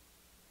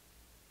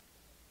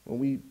 When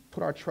we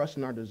put our trust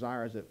in our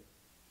desires, it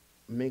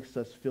makes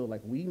us feel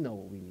like we know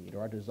what we need,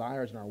 or our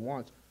desires and our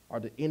wants are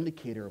the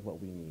indicator of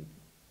what we need.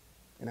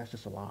 And that's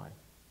just a lie.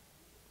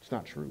 It's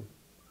not true.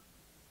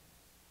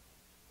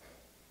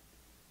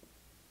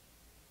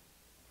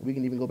 We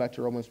can even go back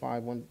to Romans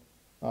 5,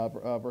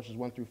 verses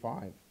 1 through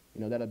 5.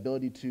 You know, that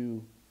ability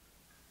to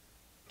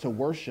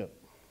worship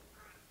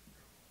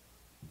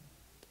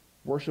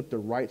the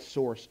right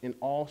source in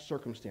all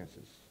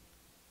circumstances,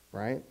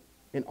 right?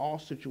 In all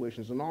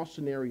situations, in all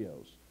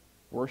scenarios,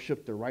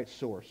 worship the right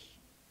source.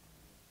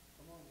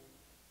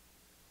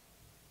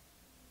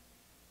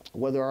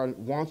 Whether our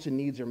wants and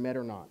needs are met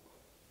or not.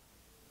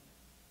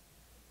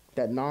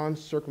 That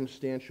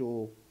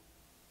non-circumstantial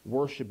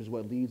worship is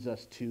what leads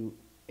us to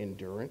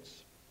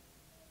endurance,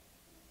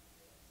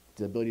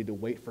 the ability to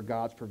wait for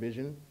God's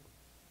provision.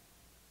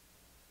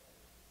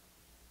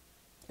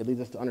 It leads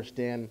us to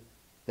understand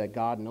that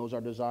God knows our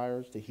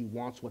desires, that he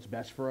wants what's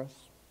best for us.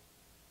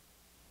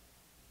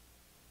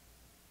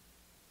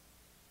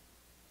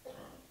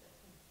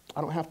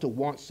 I don't have to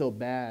want so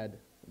bad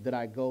that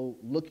I go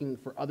looking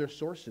for other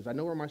sources. I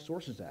know where my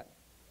source is at.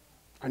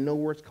 I know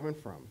where it's coming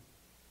from,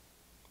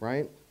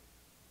 right?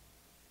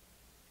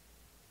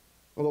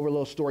 We'll go over a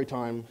little story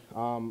time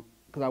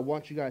because I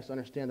want you guys to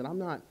understand that I'm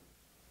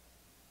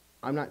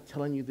not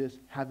telling you this,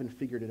 haven't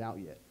figured it out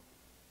yet.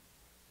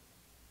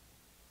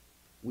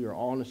 We are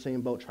all in the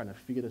same boat trying to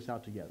figure this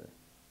out together,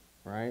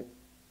 right?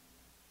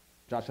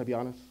 Josh, can I be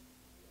honest?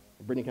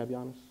 Brittany, can I be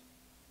honest?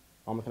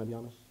 Alma, can I be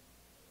honest?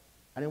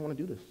 I didn't want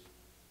to do this.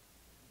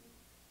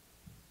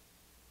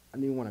 I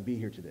didn't even want to be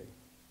here today.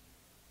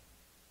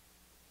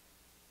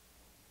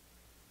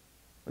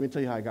 Let me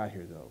tell you how I got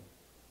here, though.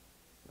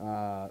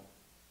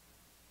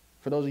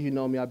 For those of you who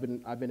know me, I've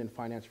been in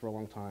finance for a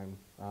long time.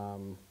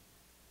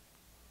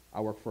 I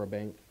work for a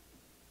bank.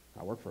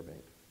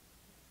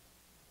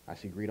 I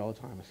see greed all the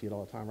time. I see it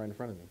all the time right in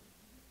front of me.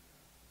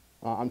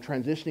 I'm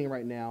transitioning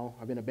right now.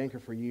 I've been a banker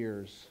for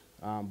years,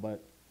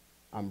 but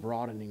I'm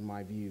broadening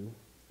my view,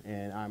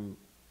 and I'm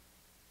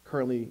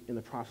currently in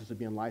the process of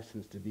being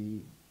licensed to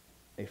be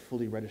a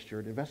fully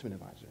registered investment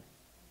advisor.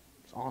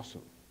 It's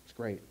awesome. It's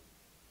great.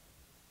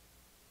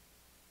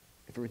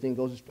 If everything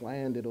goes as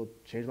planned, it'll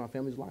change my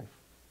family's life.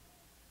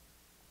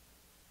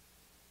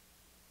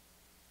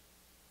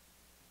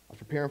 I was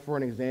preparing for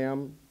an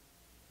exam.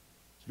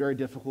 It's very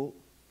difficult.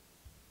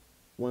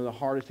 One of the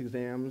hardest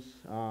exams.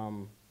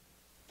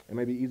 It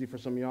may be easy for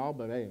some of y'all,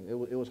 but hey,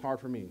 it was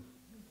hard for me.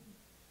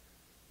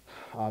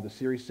 The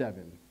Series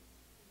 7.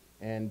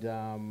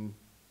 And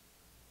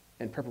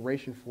in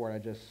preparation for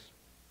it,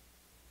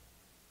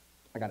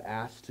 I got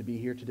asked to be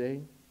here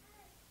today,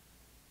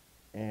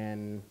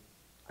 and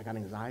I got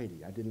anxiety.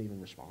 I didn't even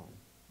respond.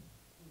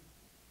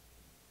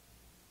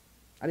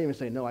 I didn't even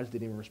say no, I just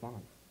didn't even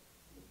respond.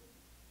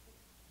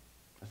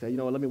 I said, you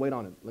know what, let me wait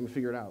on it. Let me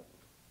figure it out.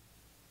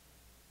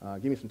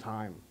 Give me some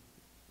time.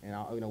 And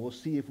we'll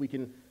see if we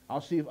can,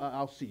 I'll see.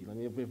 I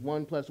mean, if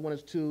 1 + 1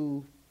 is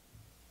 2,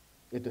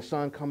 if the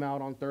sun come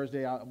out on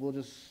Thursday,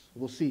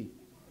 we'll see.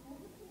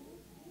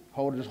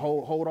 Hold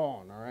on,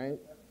 all right?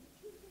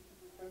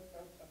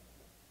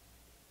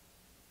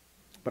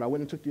 But I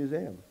went and took the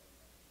exam.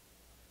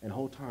 And the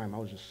whole time, I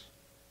was just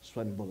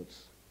sweating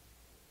bullets.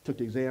 Took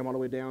the exam all the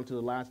way down to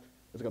the last,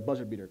 it's like a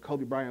buzzer beater,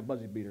 Kobe Bryant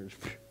buzzer beaters.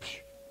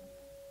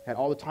 Had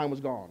all the time was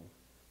gone.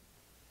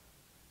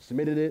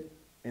 Submitted it,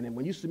 and then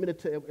when you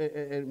submit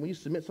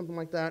something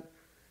like that,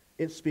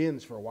 it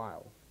spins for a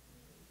while.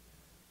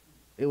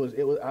 I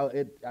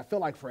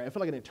felt like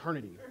an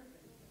eternity.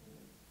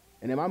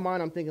 And in my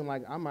mind, I'm thinking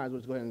like, I might as well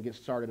just go ahead and get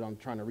started on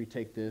trying to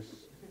retake this.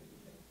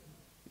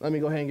 Let me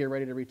go ahead and get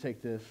ready to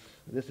retake this.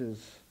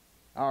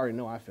 I already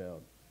know I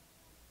failed.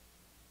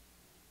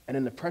 And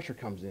then the pressure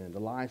comes in, the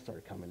lies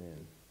started coming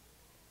in.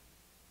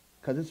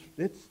 Because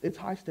it's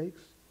high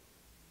stakes.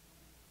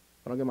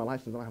 If I don't get my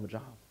license, I don't have a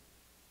job.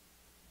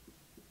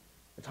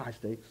 It's high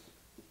stakes,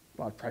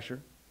 a lot of pressure.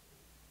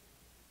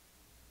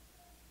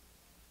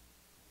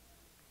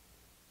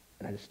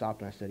 And I just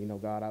stopped and I said, you know,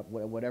 God,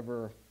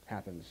 whatever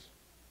happens,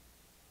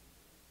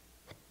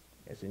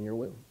 it's in your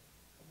will.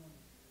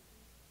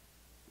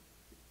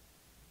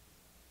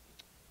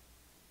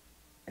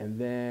 And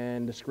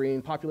then the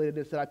screen populated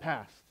and said I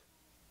passed.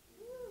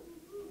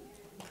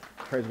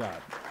 Praise God.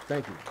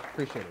 Thank you.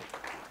 Appreciate it.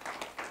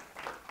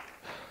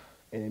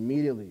 And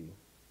immediately,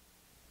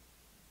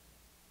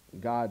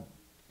 God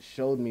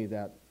showed me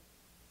that,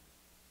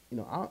 you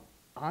know,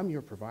 I'm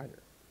your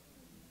provider.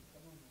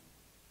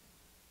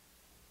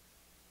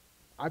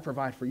 I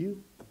provide for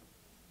you.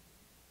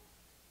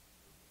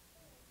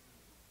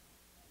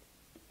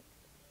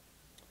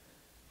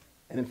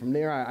 And then from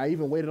there, I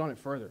even waited on it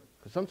further.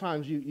 Because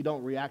sometimes you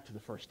don't react to the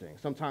first thing.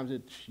 Sometimes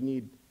you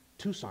need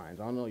 2 signs.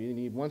 I don't know, you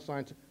need 1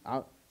 sign.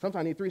 Sometimes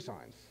I need 3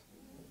 signs.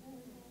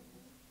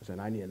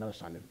 And I need another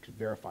sign to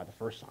verify the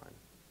first sign.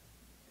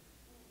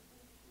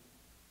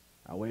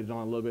 I waited on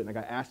a little bit and I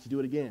got asked to do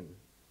it again.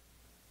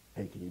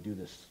 Hey, can you do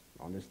this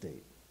on this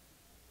date?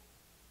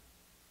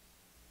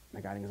 And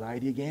I got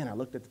anxiety again. I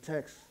looked at the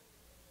text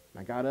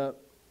and I got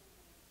up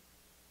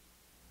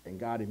and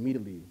God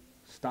immediately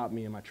stopped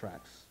me in my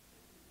tracks.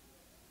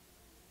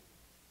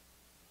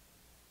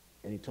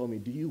 And he told me,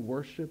 do you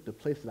worship the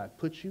place that I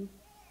put you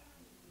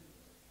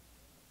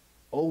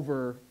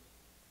over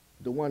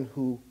the one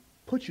who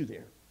put you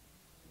there?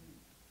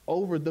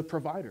 Over the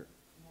provider?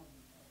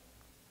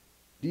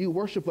 Do you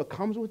worship what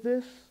comes with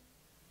this?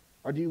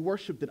 Or do you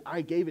worship that I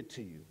gave it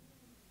to you?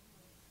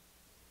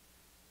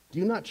 Do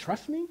you not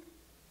trust me?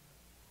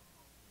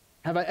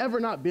 Have I ever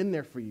not been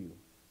there for you?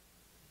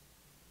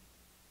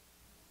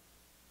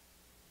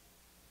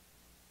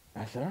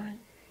 I said, all right,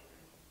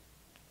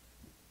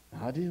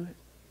 I'll do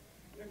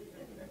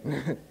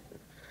it.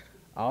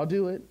 I'll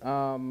do it.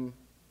 I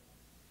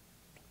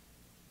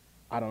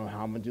don't know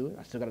how I'm going to do it.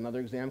 I still got another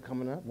exam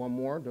coming up, one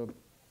more.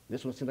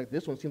 This one seems like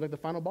the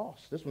final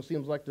boss. This one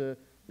seems like the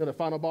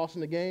final boss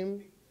in the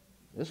game.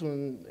 This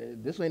one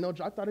ain't no,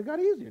 I thought it got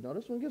easier. No,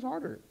 this one gets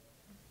harder.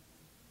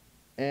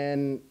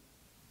 And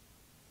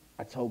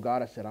I told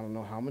God, I said, I don't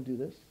know how I'm going to do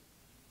this,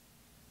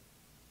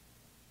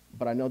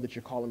 but I know that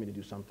you're calling me to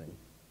do something.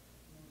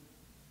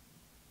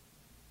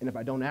 And if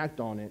I don't act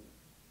on it,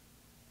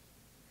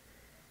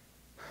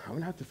 I'm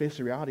going to have to face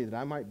the reality that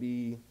I might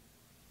be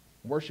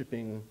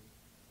worshiping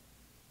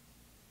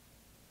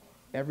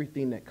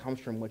everything that comes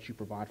from what you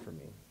provide for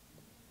me.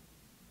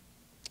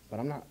 But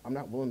I'm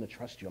not willing to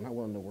trust you. I'm not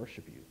willing to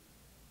worship you,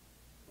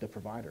 the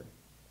provider.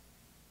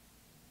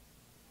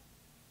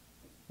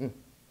 We'll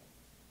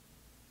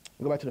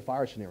go back to the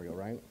fire scenario,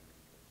 right?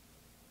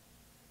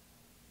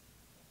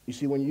 You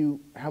see, when you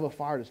have a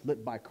fire that's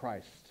lit by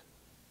Christ,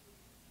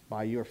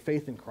 by your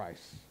faith in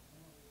Christ,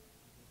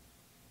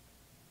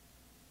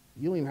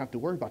 you don't even have to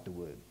worry about the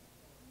wood.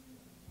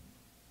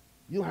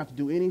 You don't have to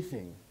do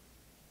anything.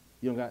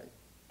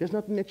 There's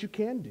nothing that you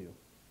can do.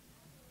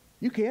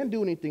 You can't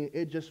do anything.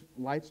 It just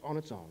lights on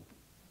its own.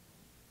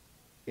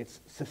 It's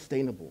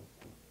sustainable.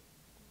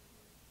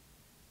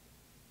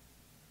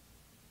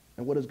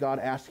 And what is God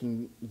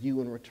asking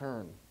you in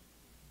return?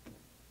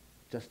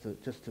 Just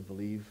to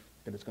believe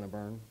that it's going to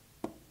burn,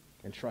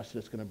 and trust that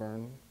it's going to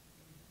burn,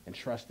 and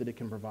trust that it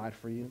can provide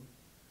for you,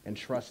 and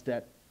trust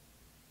that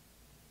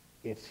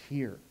it's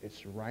here.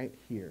 It's right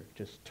here.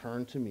 Just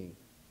turn to me.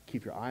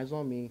 Keep your eyes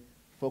on me.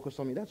 Focus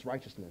on me. That's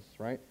righteousness,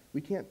 right?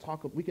 We can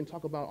talk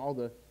about all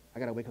the, I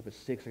got to wake up at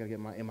 6, I got to get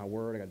in my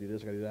word, I got to do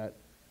this, I got to do that.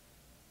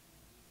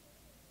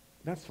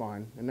 That's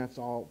fine, and that's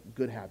all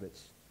good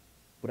habits.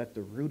 But at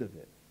the root of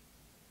it,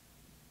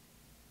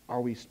 are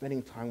we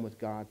spending time with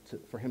God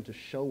for him to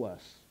show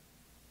us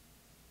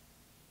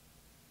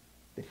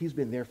that he's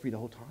been there for you the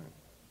whole time?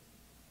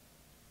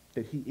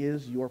 That he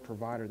is your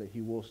provider, that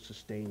he will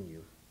sustain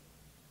you,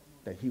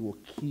 that he will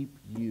keep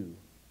you.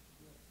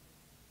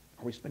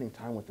 Are we spending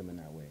time with him in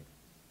that way?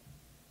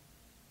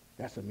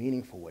 That's a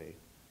meaningful way.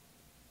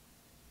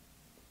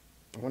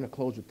 I want to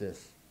close with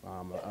this.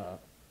 I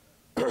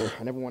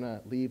never want to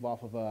leave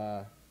off of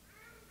a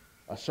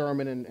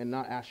sermon and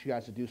not ask you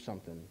guys to do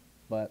something,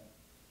 but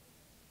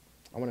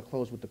I want to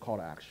close with the call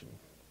to action.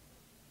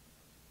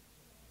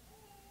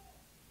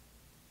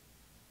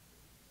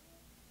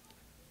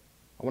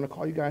 I want to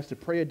call you guys to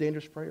pray a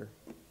dangerous prayer.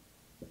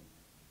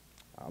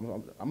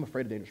 I'm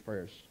afraid of dangerous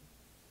prayers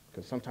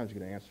because sometimes you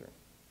get an answer.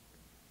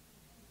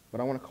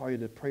 But I want to call you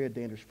to pray a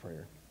dangerous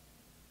prayer.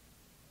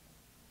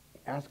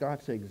 Ask God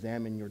to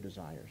examine your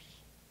desires.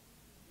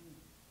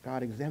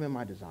 God, examine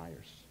my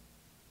desires.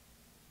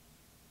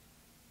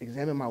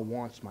 Examine my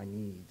wants, my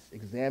needs.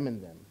 Examine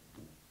them.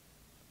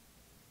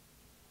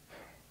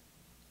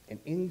 And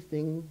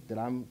anything that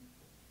I'm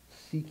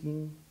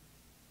seeking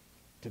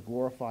to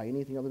glorify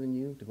anything other than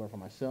you, to glorify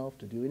myself,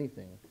 to do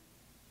anything,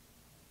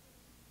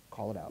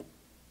 call it out.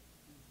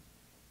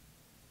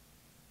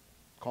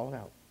 Call it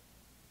out.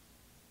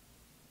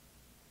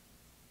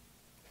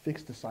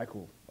 Fix the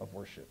cycle of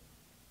worship.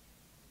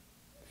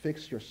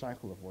 Fix your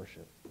cycle of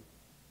worship.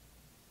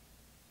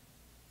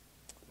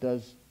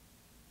 Does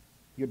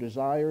your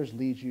desires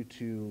lead you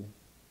to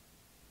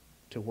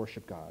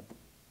worship God?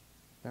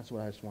 That's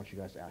what I just want you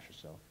guys to ask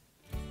yourself.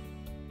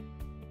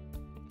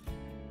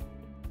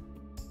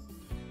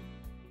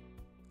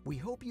 We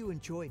hope you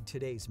enjoyed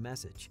today's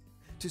message.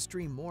 To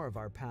stream more of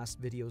our past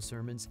video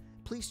sermons,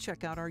 please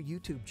check out our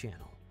YouTube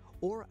channel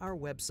or our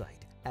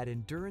website at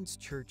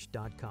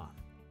endurancechurch.com.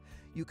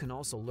 You can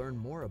also learn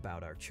more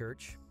about our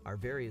church, our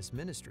various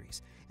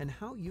ministries, and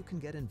how you can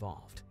get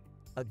involved.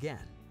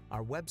 Again,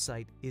 our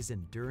website is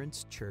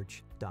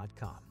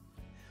endurancechurch.com.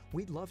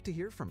 We'd love to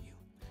hear from you.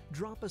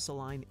 Drop us a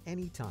line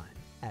anytime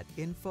at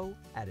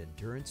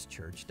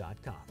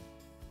info@endurancechurch.com.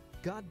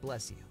 God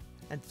bless you,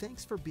 and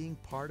thanks for being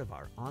part of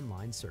our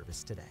online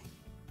service today.